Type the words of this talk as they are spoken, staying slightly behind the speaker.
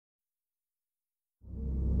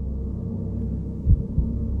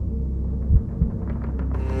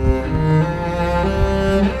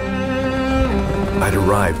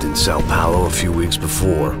arrived in Sao Paulo a few weeks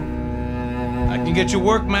before. I can get you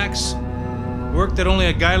work, Max. Work that only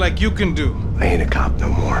a guy like you can do. I ain't a cop no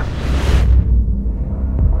more.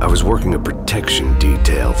 I was working a protection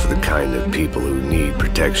detail for the kind of people who need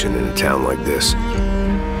protection in a town like this.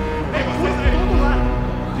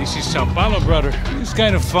 This is Sao Paulo, brother. It's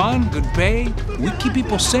kind of fun, good pay. We keep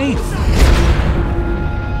people safe.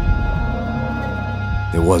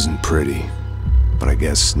 It wasn't pretty, but I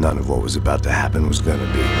guess none of what was about to happen was gonna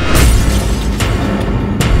be.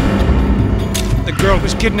 The girl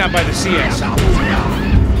was kidnapped by the CS.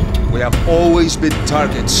 We have always been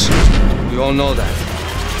targets. We all know that.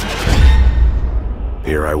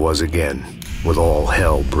 Here I was again, with all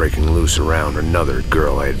hell breaking loose around another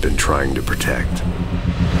girl I had been trying to protect.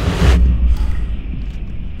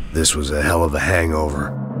 This was a hell of a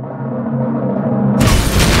hangover.